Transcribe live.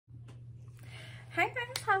Hi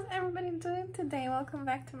guys, how's everybody doing today? Welcome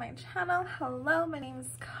back to my channel. Hello, my name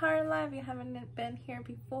is Carla. If you haven't been here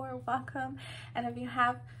before, welcome. And if you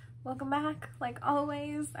have, welcome back. Like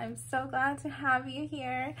always, I'm so glad to have you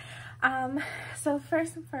here. So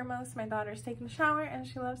first and foremost, my daughter's taking a shower and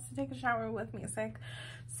she loves to take a shower with music.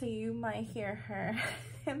 So you might hear her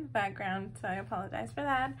in the background, so I apologize for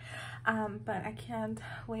that. But I can't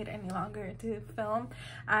wait any longer to film.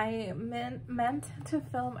 I meant to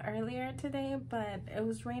film earlier today, but it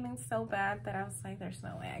was raining so bad that I was like, there's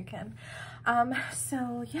no way I can.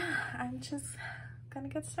 So yeah, I'm just gonna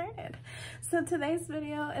get started. So today's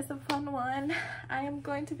video is a fun one. I am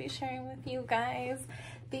going to be sharing with you guys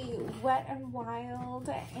the Wet n Wild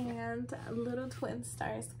and Little Twin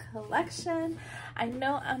Stars collection. I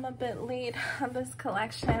know I'm a bit late on this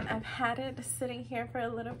collection. I've had it sitting here for a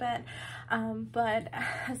little bit, but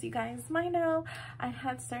as you guys might know, I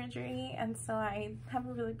had surgery and so I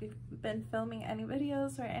haven't really been filming any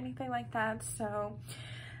videos or anything like that. So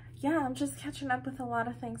yeah, I'm just catching up with a lot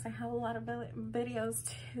of things. I have a lot of videos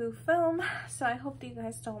to film, so I hope that you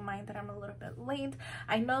guys don't mind that I'm a little bit late.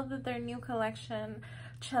 I know that their new collection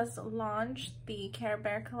just launched, the Care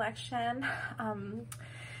Bear collection,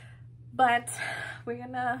 but we're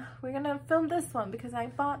gonna film this one because I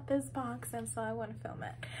bought this box and so I want to film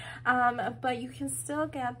it. But you can still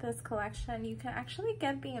get this collection. You can actually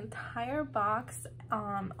get the entire box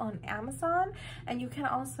on Amazon, and you can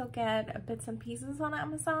also get bits and pieces on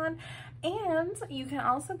Amazon, and you can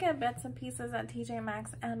also get bits and pieces at TJ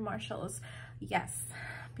Maxx and Marshalls. Yes,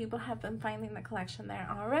 people have been finding the collection there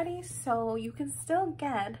already, so you can still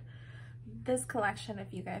get this collection if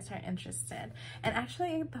you guys are interested. And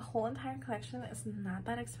actually the whole entire collection is not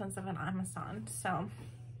that expensive on Amazon, so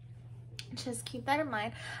just keep that in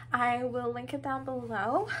mind. I will link it down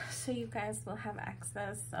below so you guys will have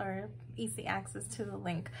access or easy access to the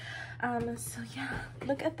link. So yeah,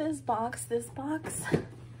 look at this box. This box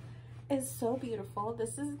is so beautiful.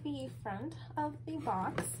 This is the front of the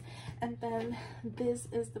box, and then this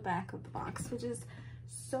is the back of the box, which is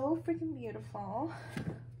so freaking beautiful.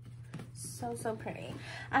 So pretty.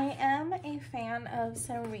 I am a fan of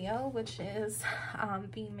Sanrio, which is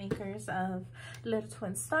the makers of Little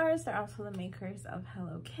Twin Stars. They're also the makers of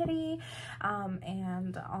Hello Kitty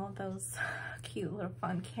and all those cute little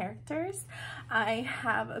fun characters. I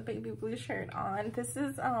have a baby blue shirt on. This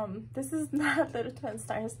is not Little Twin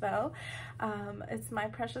Stars though. It's My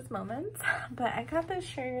Precious Moments, but I got this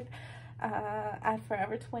shirt at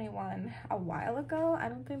Forever 21 a while ago. I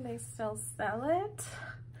don't think they still sell it,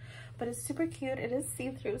 but it's super cute. It is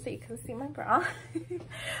see-through, so you can see my bra.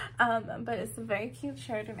 But it's a very cute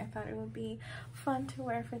shirt, and I thought it would be fun to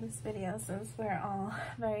wear for this video since we're all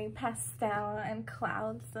very pastel and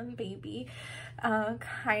clouds and baby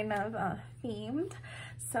kind of themed.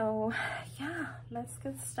 So yeah, let's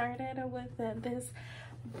get started with this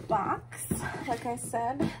box. Like I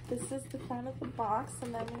said, this is the front of the box,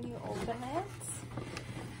 and then when you open it,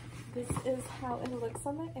 this is how it looks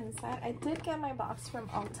on the inside. I did get my box from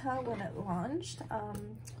Ulta when it launched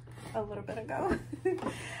a little bit ago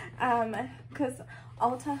because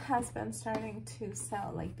Ulta has been starting to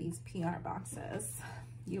sell like these PR boxes,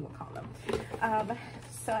 you will call them.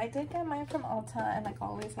 So I did get mine from Ulta, and like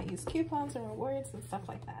always I use coupons and rewards and stuff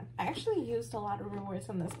like that. I actually used a lot of rewards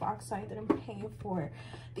in this box, so I didn't pay for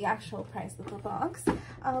the actual price of the box.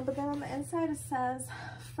 But then on the inside it says,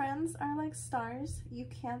 friends are like stars, you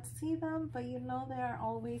can't see them, but you know they are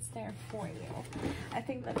always there for you. I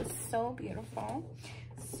think that is so beautiful,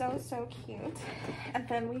 so cute. And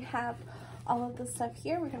then we have all of the stuff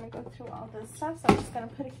here. We're gonna go through all this stuff, so I'm just gonna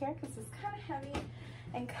put it here because it's kind of heavy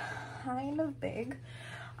and kind of big.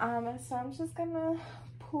 So I'm just gonna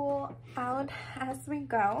pull out as we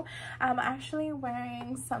go. I'm actually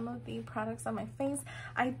wearing some of the products on my face.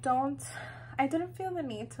 I didn't feel the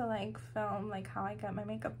need to like film like how I get my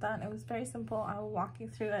makeup done. It was very simple. I will walk you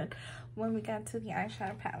through it when we get to the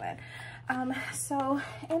eyeshadow palette. So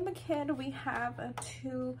in the kit we have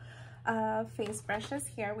two face brushes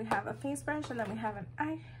here. We have a face brush, and then we have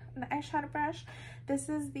an eyeshadow brush. This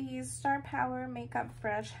is the Star Power makeup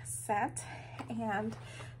brush set, and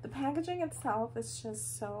the packaging itself is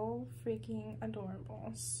just so freaking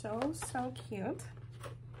adorable. So cute.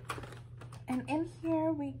 And in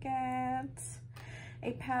here we get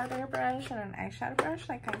a powder brush and an eyeshadow brush,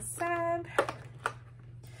 like I said.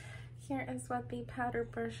 Here is what the powder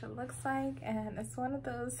brush looks like, and it's one of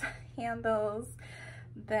those handles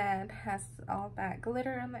that has all that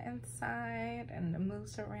glitter on the inside and it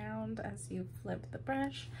moves around as you flip the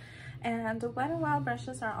brush. And Wet n Wild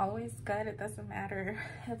brushes are always good. It doesn't matter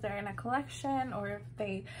if they're in a collection or if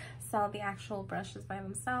they sell the actual brushes by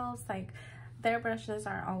themselves. Like, Their brushes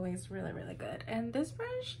are always really, really good. And this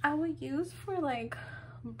brush I would use for like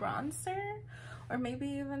bronzer, or maybe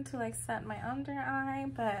even to like set my under eye,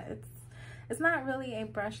 but it's not really a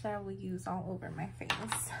brush that I will use all over my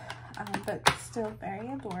face, but still very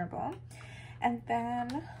adorable. And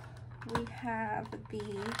then we have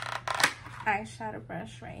the eyeshadow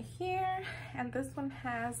brush right here, and this one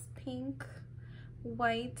has pink,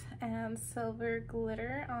 white, and silver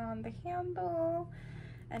glitter on the handle,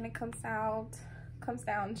 and it comes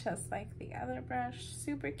down just like the other brush.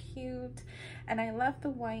 Super cute. And I love the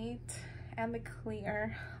white and the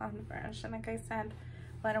clear on the brush, and like I said,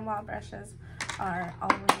 Wet n Wild brushes are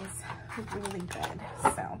always really good.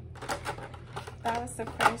 So that was the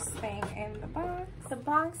first thing in the box. The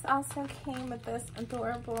box also came with this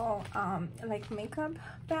adorable like makeup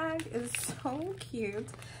bag. It's so cute.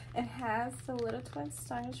 It has the little twin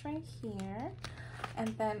stars right here,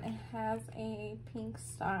 and then it has a pink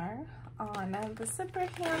star on the zipper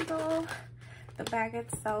handle. The bag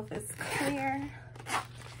itself is clear.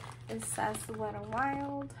 It says Wet n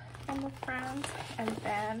Wild in the front, and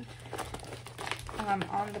then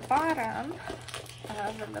on the bottom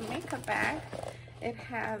of the makeup bag, it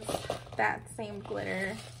has that same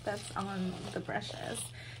glitter that's on the brushes.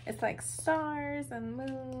 It's like stars and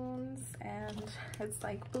moons, and it's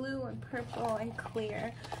like blue and purple and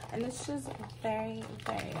clear, and it's just very,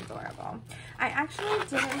 very adorable. I actually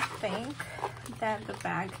didn't think that the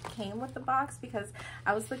bag came with the box, because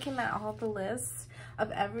I was looking at all the lists of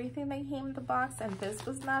everything that came in the box, and this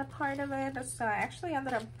was not a part of it. So I actually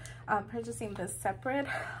ended up purchasing this separate,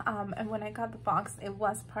 and when I got the box, it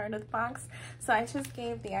was part of the box, so I just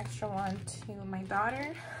gave the extra one to my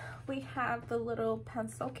daughter. We have the little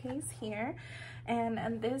pencil case here,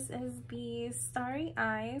 and this is the Starry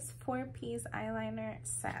Eyes 4-piece eyeliner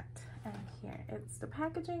set. And here it's the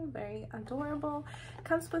packaging, very adorable.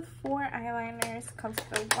 Comes with 4 eyeliners, comes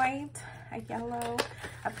with a white, a yellow,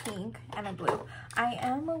 a pink, and a blue. I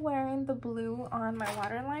am wearing the blue on my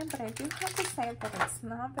waterline, but I do have to say that it's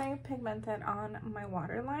not very pigmented on my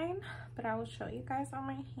waterline, but I will show you guys on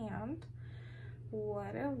my hand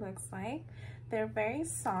what it looks like. They're very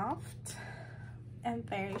soft and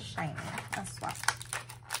very shiny as well.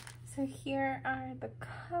 So here are the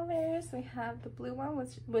colors. We have the blue one,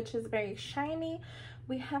 which is very shiny.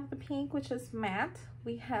 We have the pink, which is matte.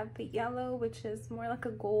 We have the yellow, which is more like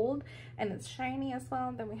a gold, and it's shiny as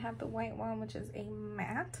well. Then we have the white one, which is a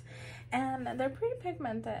matte, and they're pretty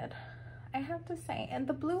pigmented, I have to say. And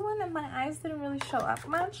the blue one in my eyes didn't really show up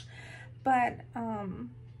much, but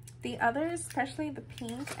the others, especially the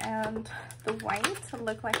pink and the white,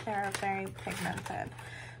 look like they're very pigmented.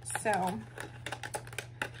 So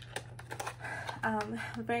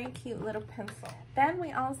very cute little pencil. Then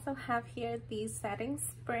we also have here the setting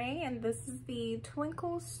spray, and this is the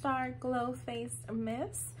Twinkle Star Glow Face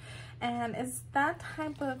Mist, and it's that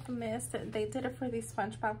type of mist. They did it for the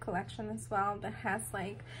SpongeBob collection as well, that has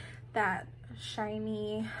like that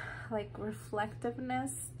shiny, like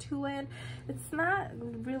reflectiveness to it. It's not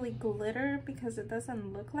really glitter because it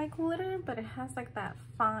doesn't look like glitter, but it has like that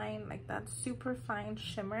fine, like that super fine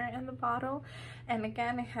shimmer in the bottle. And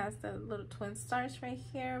again, it has the little twin stars right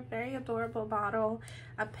here. Very adorable bottle.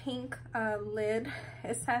 A pink lid.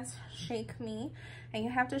 It says shake me, and you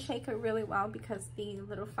have to shake it really well because the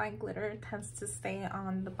little fine glitter tends to stay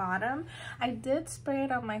on the bottom. I did spray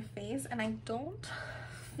it on my face, and I don't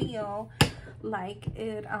feel like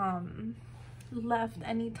it left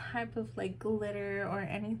any type of like glitter or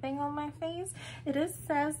anything on my face. It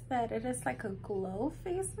says that it is like a glow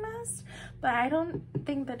face mist, but I don't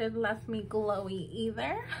think that it left me glowy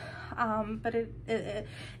either. But it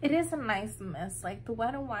is a nice mist. Like the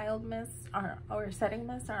Wet n Wild mists or setting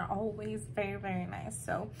mists are always very, very nice,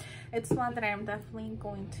 so it's one that I'm definitely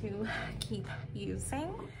going to keep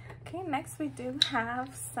using. Okay, next we do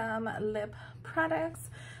have some lip products.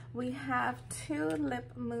 We have 2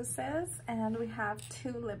 lip mousses and we have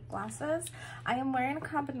 2 lip glosses. I am wearing a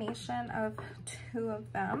combination of 2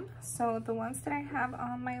 of them. So the ones that I have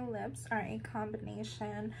on my lips are a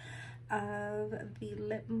combination of the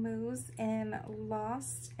lip mousse in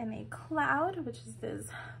Lost in a Cloud, which is this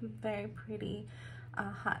very pretty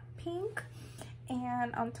hot pink.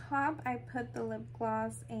 And on top, I put the lip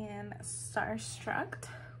gloss in Starstruck,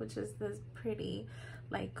 which is this pretty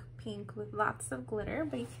like pink with lots of glitter,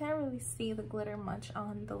 but you can't really see the glitter much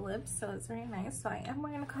on the lips, so it's very nice. So I am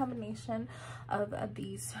wearing a combination of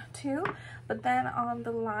these 2. But then on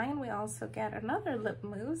the line, we also get another lip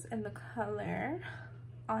mousse in the color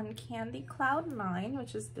On Candy Cloud 9,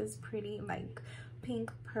 which is this pretty like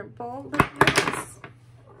pink purple lip mousse.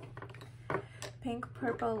 Pink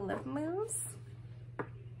purple lip mousse.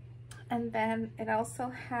 And then it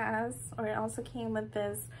also came with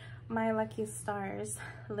this My Lucky Stars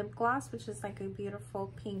lip gloss, which is like a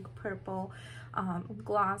beautiful pink purple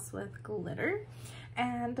gloss with glitter.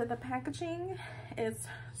 And the packaging is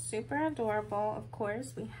super adorable. Of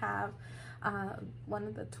course, we have one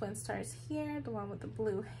of the twin stars here, the one with the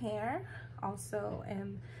blue hair, also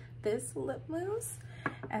in this lip mousse.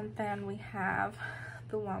 And then we have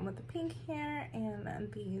the one with the pink hair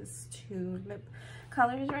and these two lip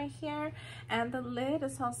colors right here. And the lid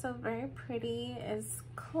is also very pretty. It's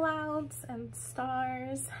clouds and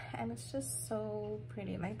stars, and it's just so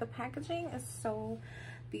pretty. Like, the packaging is so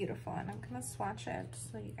beautiful, and I'm gonna swatch it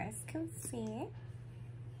so you guys can see.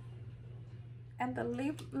 And the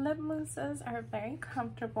lip mousses are very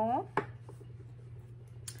comfortable.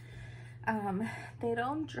 They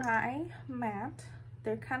don't dry matte.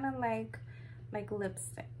 They're kind of like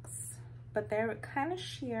lipsticks, but they're kind of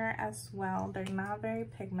sheer as well. They're not very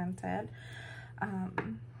pigmented,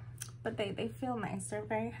 but they feel nice. They're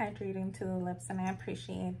very hydrating to the lips, and I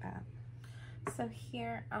appreciate that. So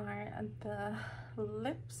here are the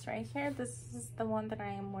lips right here. This is the one that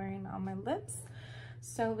I am wearing on my lips.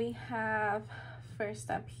 So we have, first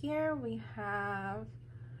up here, we have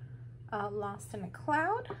Lost in a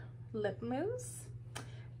Cloud lip mousse.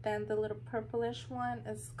 Then the little purplish one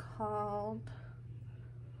is called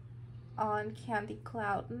On Candy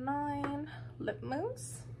Cloud 9 lip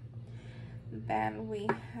mousse. Then we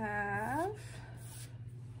have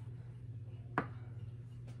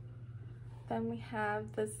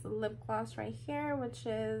this lip gloss right here, which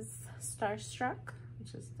is Starstruck,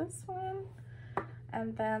 which is this one.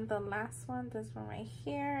 And then the last one, this one right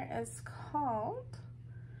here, is called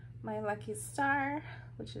My Lucky Star,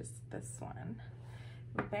 which is this one.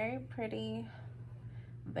 Very pretty,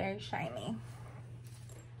 very shiny.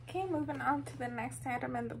 Okay, moving on to the next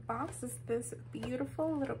item in the box is this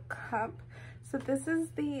beautiful little cup. So this is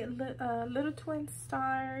the Little Twin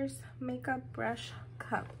Stars makeup brush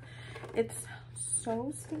cup. It's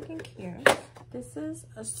so stinking cute. This is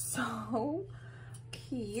so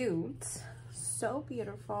cute, so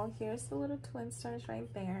beautiful. Here's the little twin stars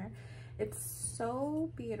right there. It's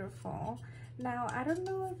so beautiful. Now, I don't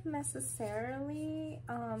know if necessarily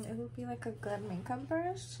it would be like a good makeup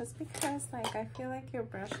brush, just because like I feel like your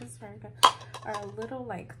brushes are a little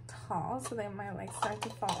like tall, so they might like start to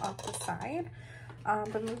fall off the side.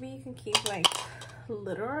 But maybe you can keep like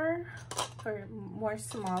littler or more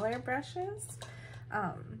smaller brushes.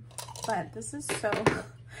 But this is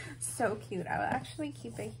so cute. I would actually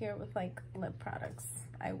keep it here with like lip products.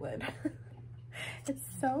 I would. It's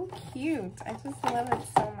so cute. I just love it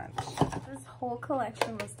so much. This whole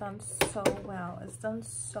collection was done so well. It's done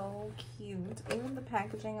so cute. Even the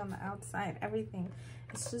packaging on the outside, everything.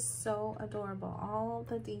 It's just so adorable. All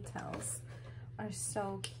the details are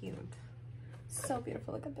so cute. So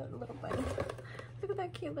beautiful. Look at that little bunny. Look at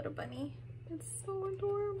that cute little bunny. It's so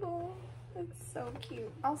adorable. It's so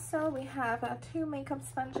cute. Also, we have 2 makeup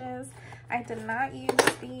sponges. I did not use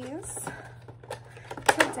these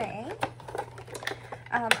today.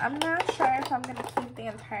 I'm not sure if I'm going to keep the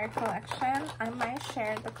entire collection. I might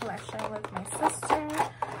share the collection with my sister.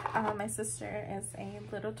 My sister is a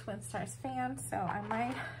Little Twin Stars fan, so I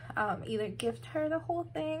might either gift her the whole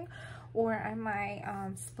thing, or I might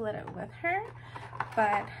split it with her.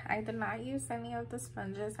 But I did not use any of the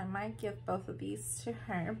sponges. I might give both of these to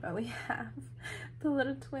her. But we have the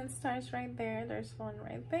Little Twin Stars right there. There's one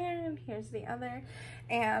right there, and here's the other.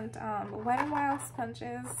 And Wet n Wild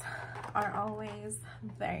sponges are always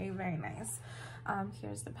very, very nice.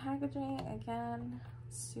 Here's the packaging again.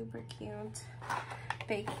 Super cute.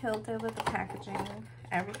 They killed it with the packaging.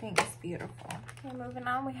 Everything is beautiful. Okay, moving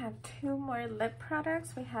on, we have 2 more lip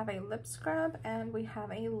products. We have a lip scrub and we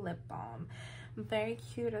have a lip balm. Very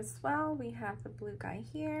cute as well. We have the blue guy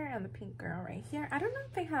here and the pink girl right here. I don't know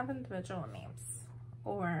if they have individual names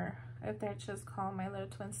or if they're just called My Little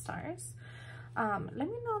Twin Stars. Let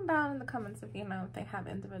me know down in the comments if you know if they have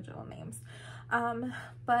individual names.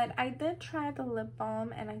 But I did try the lip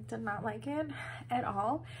balm and I did not like it at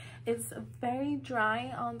all. It's very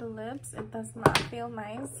dry on the lips. It does not feel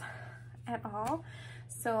nice at all.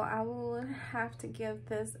 So I will have to give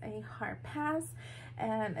this a hard pass.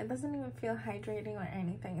 And it doesn't even feel hydrating or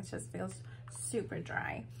anything. It just feels super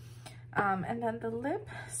dry. And then the lip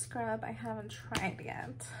scrub I haven't tried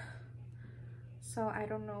yet. So I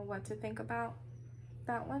don't know what to think about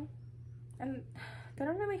that one. And they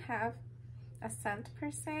don't really have a scent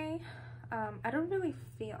per se. I don't really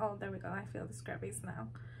feel, oh, there we go. I feel the scrubbies now.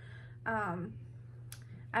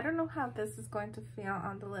 I don't know how this is going to feel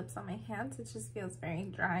on the lips on my hands. It just feels very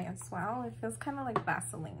dry as well. It feels kind of like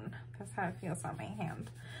Vaseline. That's how it feels on my hand.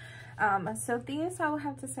 So these, I would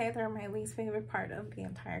have to say, they're my least favorite part of the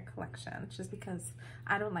entire collection, just because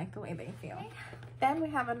I don't like the way they feel. Then we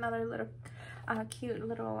have another little cute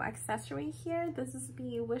little accessory here. This is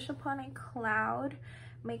the Wish Upon a Cloud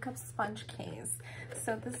makeup sponge case.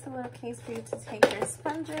 So this is a little case for you to take your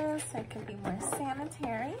sponges, so it can be more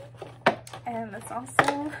sanitary, and it's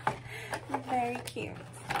also very cute.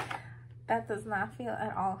 That does not feel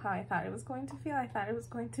at all how I thought it was going to feel. I thought it was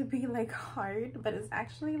going to be like hard, but it's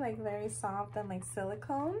actually like very soft and like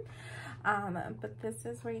silicone. But this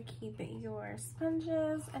is where you keep your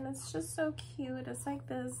sponges, and it's just so cute. It's like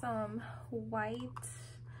this white,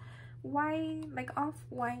 like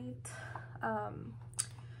off-white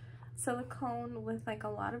silicone with like a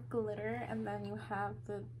lot of glitter, and then you have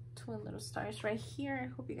the twin little stars right here.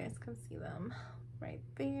 I hope you guys can see them right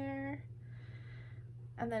there.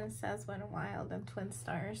 And then it says Wet n Wild and twin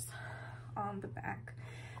stars on the back.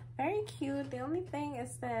 Very cute. The only thing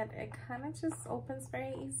is that it kind of just opens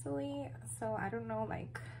very easily. So I don't know,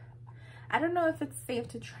 like, I don't know if it's safe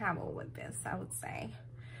to travel with this, I would say.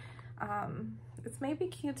 It's maybe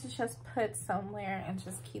cute to just put somewhere and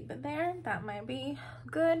just keep it there. That might be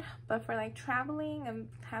good. But for like traveling and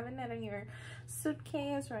having it in your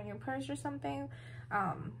suitcase or in your purse or something,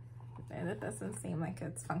 it doesn't seem like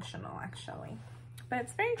it's functional actually. But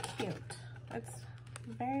it's very cute. It's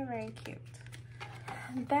very, very cute.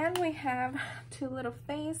 Then we have two little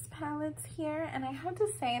face palettes here, and I have to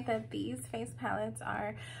say that these face palettes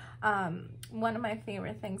are one of my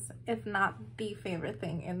favorite things, if not the favorite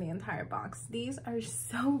thing in the entire box. These are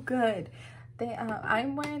so good. They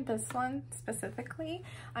I'm wearing this one specifically.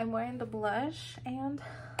 I'm wearing the blush and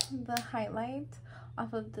the highlight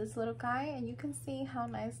off of this little guy, and you can see how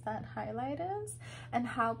nice that highlight is and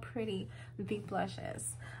how pretty the blush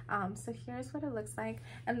is. So here's what it looks like,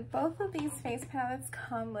 and both of these face palettes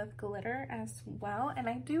come with glitter as well, and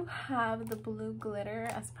I do have the blue glitter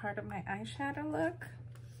as part of my eyeshadow look.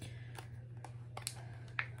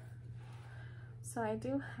 So I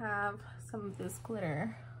do have some of this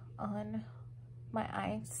glitter on my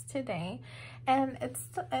eyes today, and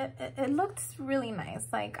it looks really nice.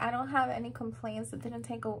 Like, I don't have any complaints. It didn't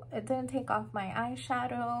take off my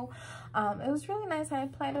eyeshadow. It was really nice. I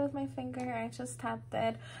applied it with my finger. I just tapped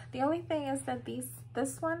it. The only thing is that this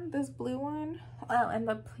blue one, and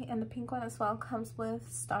the pink one as well, comes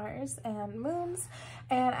with stars and moons,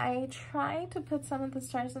 and I tried to put some of the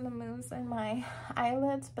stars and the moons in my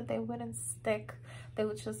eyelids, but they wouldn't stick. They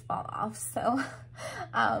would just fall off. So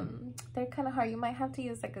they're kind of hard. You might have to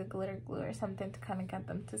use like a glitter glue or something to kind of get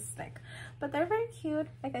them to stick, but they're very cute.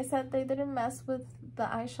 Like I said, they didn't mess with the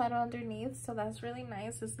eyeshadow underneath, so that's really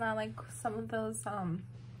nice. It's not like some of those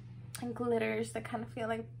glitters that kind of feel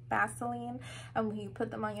like Vaseline, and when you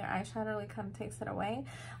put them on your eyeshadow, it kind of takes it away.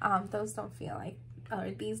 Those don't feel like,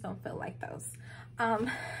 or these don't feel like those.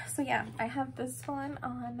 So yeah, I have this one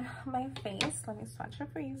on my face. Let me swatch it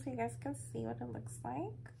for you so you guys can see what it looks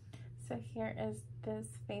like. So here is this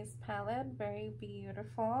face palette, very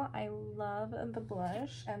beautiful. I love the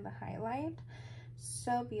blush and the highlight,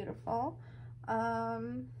 so beautiful.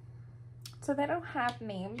 So they don't have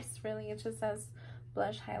names really, it just says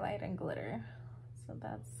blush, highlight, and glitter. So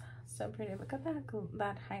that's so pretty. Look at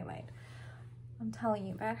that highlight. I'm telling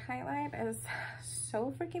you, that highlight is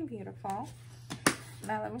so freaking beautiful.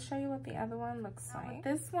 Now let me show you what the other one looks like.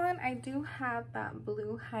 This one, I do have that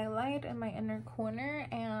blue highlight in my inner corner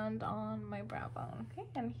and on my brow bone. Okay,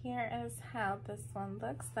 and here is how this one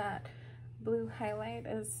looks. That blue highlight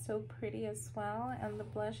is so pretty as well, and the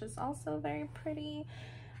blush is also very pretty.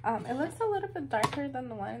 It looks a little bit darker than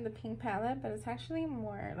the one in the pink palette, but it's actually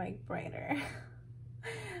more like brighter.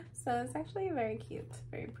 So it's actually very cute,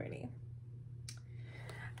 very pretty.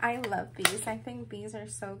 I love these. I think these are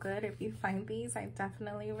so good. If you find these, I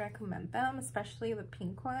definitely recommend them, especially the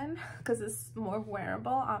pink one, because it's more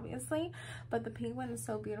wearable, obviously. But the pink one is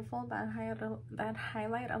so beautiful. That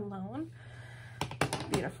highlight alone,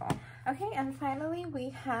 beautiful. Okay, and finally we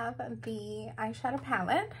have the eyeshadow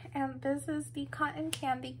palette, and this is the Cotton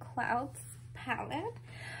Candy Clouds palette.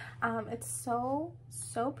 It's so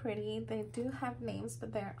pretty. They do have names,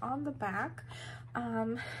 but they're on the back.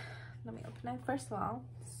 Let me open it. First of all,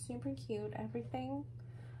 super cute, everything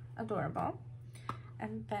adorable.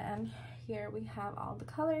 And then here we have all the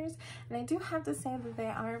colors, and I do have to say that they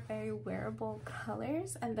are very wearable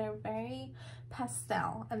colors, and they're very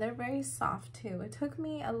pastel, and they're very soft too. It took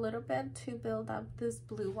me a little bit to build up this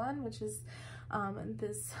blue one, which is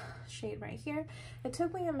this shade right here. It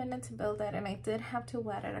took me a minute to build it, and I did have to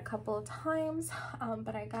wet it a couple of times,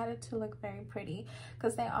 but I got it to look very pretty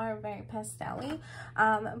because they are very pastel-y.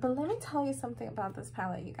 But let me tell you something about this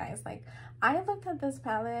palette, you guys. Like, I looked at this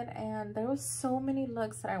palette and there was so many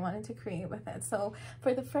looks that I wanted to create with it. So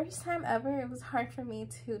for the first time ever, it was hard for me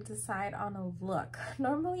to decide on a look.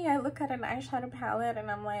 Normally I look at an eyeshadow palette and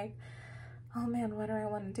I'm like, oh man, what do I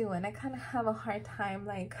want to do? And I kind of have a hard time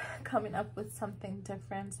like coming up with something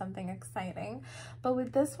different, something exciting. But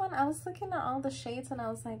with this one, I was looking at all the shades and I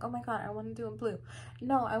was like, oh my god, I want to do a blue.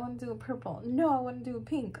 No, I want to do a purple. No, I want to do a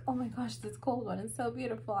pink. Oh my gosh, this gold one is so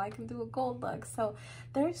beautiful. I can do a gold look. So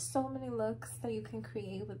there's so many looks that you can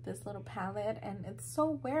create with this little palette, and it's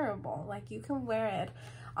so wearable. Like, you can wear it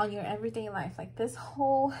on your everyday life. Like, this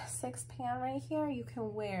whole 6 pan right here, you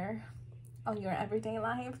can wear on your everyday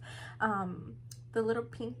life. The little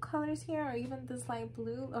pink colors here, or even this light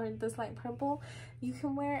blue or this light purple, you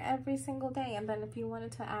can wear every single day. And then if you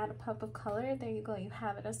wanted to add a pop of color, there you go, you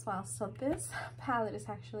have it as well. So this palette is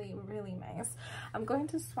actually really nice. I'm going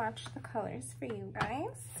to swatch the colors for you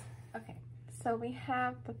guys. Okay, so we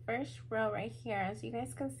have the first row right here. As you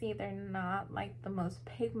guys can see, they're not like the most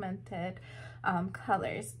pigmented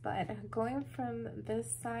colors, but going from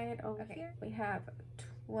this side over here, we have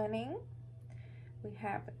Twinning, we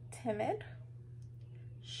have Timid,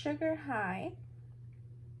 Sugar High,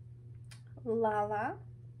 Lala,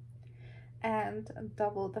 and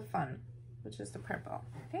Double the Fun, which is the purple.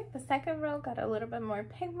 Okay, the second row got a little bit more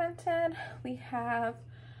pigmented. We have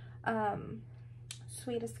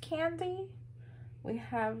Sweetest Candy, we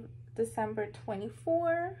have December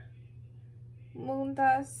 24, Moon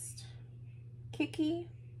Dust, Kiki,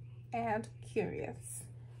 and Curious.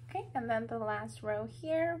 Okay, and then the last row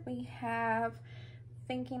here, we have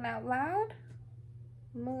Thinking Out Loud,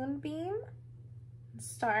 Moonbeam,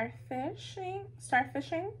 Starfishing,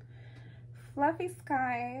 Fluffy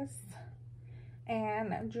Skies,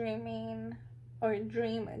 and Dreaming or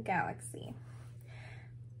Dream Galaxy.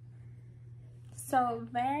 So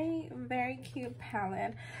very, very cute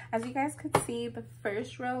palette. As you guys could see, the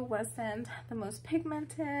first row wasn't the most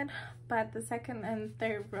pigmented, but the second and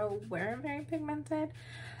third row were very pigmented.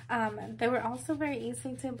 They were also very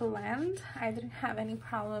easy to blend. I didn't have any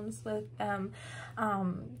problems with them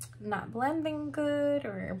not blending good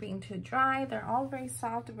or being too dry. They're all very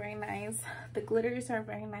soft, very nice. The glitters are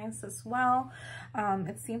very nice as well.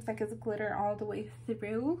 It seems like it's glitter all the way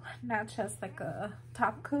through, not just like a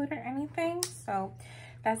top coat or anything. So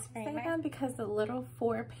that's very nice. Because the little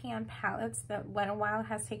 4-pan palettes that Wet n Wild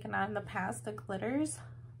has taken out in the past, the glitters,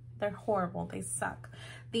 they're horrible, they suck.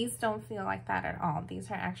 These don't feel like that at all. These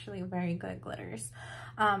are actually very good glitters.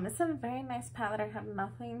 It's a very nice palette. I have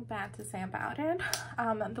nothing bad to say about it.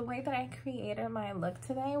 The way that I created my look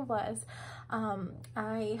today was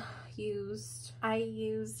I used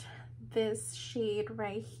this shade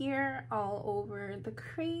right here all over the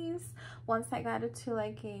crease. Once I got it to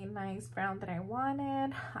like a nice brown that I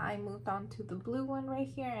wanted, I moved on to the blue one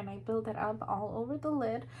right here and I built it up all over the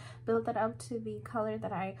lid, built it up to the color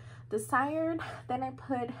that I desired. Then I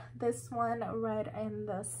put this one red in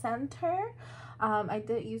the center. I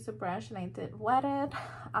did use a brush and I did wet it,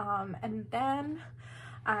 and then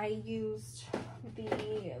I used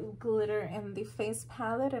the glitter in the face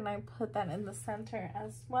palette and I put that in the center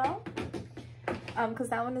as well, because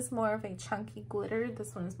that one is more of a chunky glitter.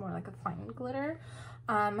 This one is more like a fine glitter.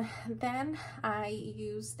 Then I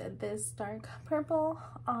used this dark purple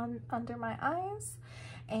on under my eyes,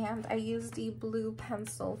 and I used the blue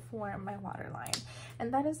pencil for my waterline.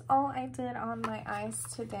 And that is all I did on my eyes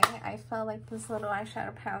today. I felt like this little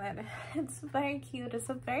eyeshadow palette, it's very cute. It's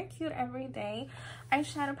a very cute everyday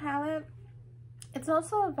eyeshadow palette. It's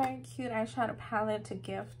also a very cute eyeshadow palette to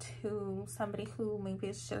give to somebody who maybe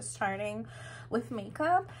is just starting with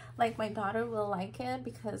makeup. Like, my daughter will like it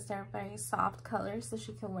because they're very soft colors that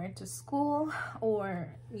she can wear to school,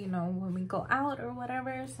 or, you know, when we go out or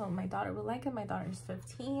whatever. So my daughter will like it. My daughter's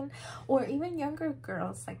 15, or even younger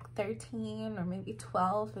girls like 13 or maybe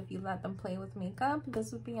 12. If you let them play with makeup,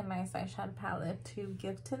 this would be a nice eyeshadow palette to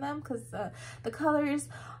give to them, because the colors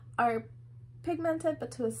are pigmented,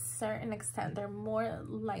 but to a certain extent they're more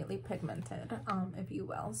lightly pigmented, if you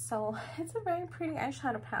will. So it's a very pretty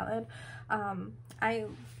eyeshadow palette. I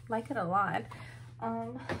like it a lot.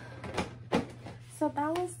 so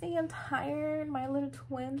that was the entire My Little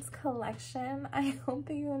Twins collection. I hope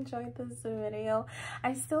that you enjoyed this video.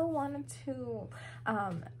 I still wanted to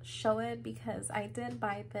show it because I did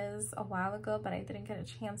buy this a while ago, but I didn't get a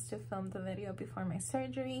chance to film the video before my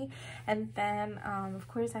surgery. And then of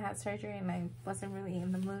course I had surgery and I wasn't really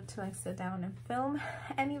in the mood to like sit down and film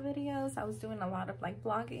any videos. I was doing a lot of like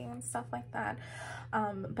vlogging and stuff like that,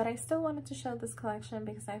 but I still wanted to show this collection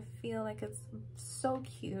because I feel like it's so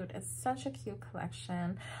cute. It's such a cute collection,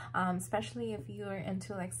 especially if you're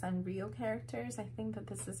into like Sanrio characters. I think that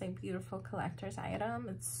this is a beautiful collector's item.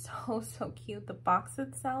 It's so cute. The box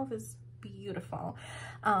itself is beautiful.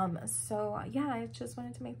 So yeah, I just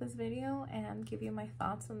wanted to make this video and give you my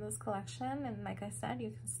thoughts on this collection. And like I said,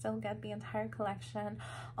 you can still get the entire collection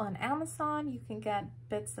on Amazon. You can get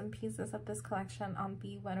bits and pieces of this collection on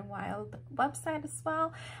the Wet n Wild website as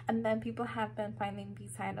well, and then people have been finding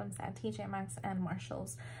these items at TJ Maxx and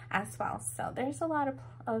Marshalls as well. So there's a lot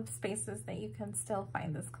of spaces that you can still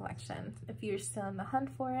find this collection if you're still in the hunt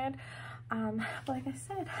for it. But like I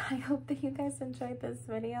said, I hope that you guys enjoyed this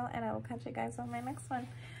video, and I will catch you guys on my next one.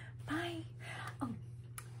 Bye. Oh,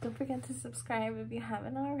 don't forget to subscribe if you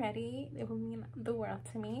haven't already. It will mean the world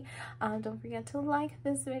to me. Don't forget to like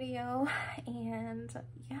this video, and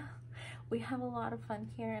yeah, we have a lot of fun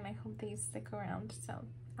here, and I hope that you stick around. So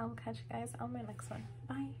I'll catch you guys on my next one.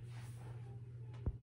 Bye.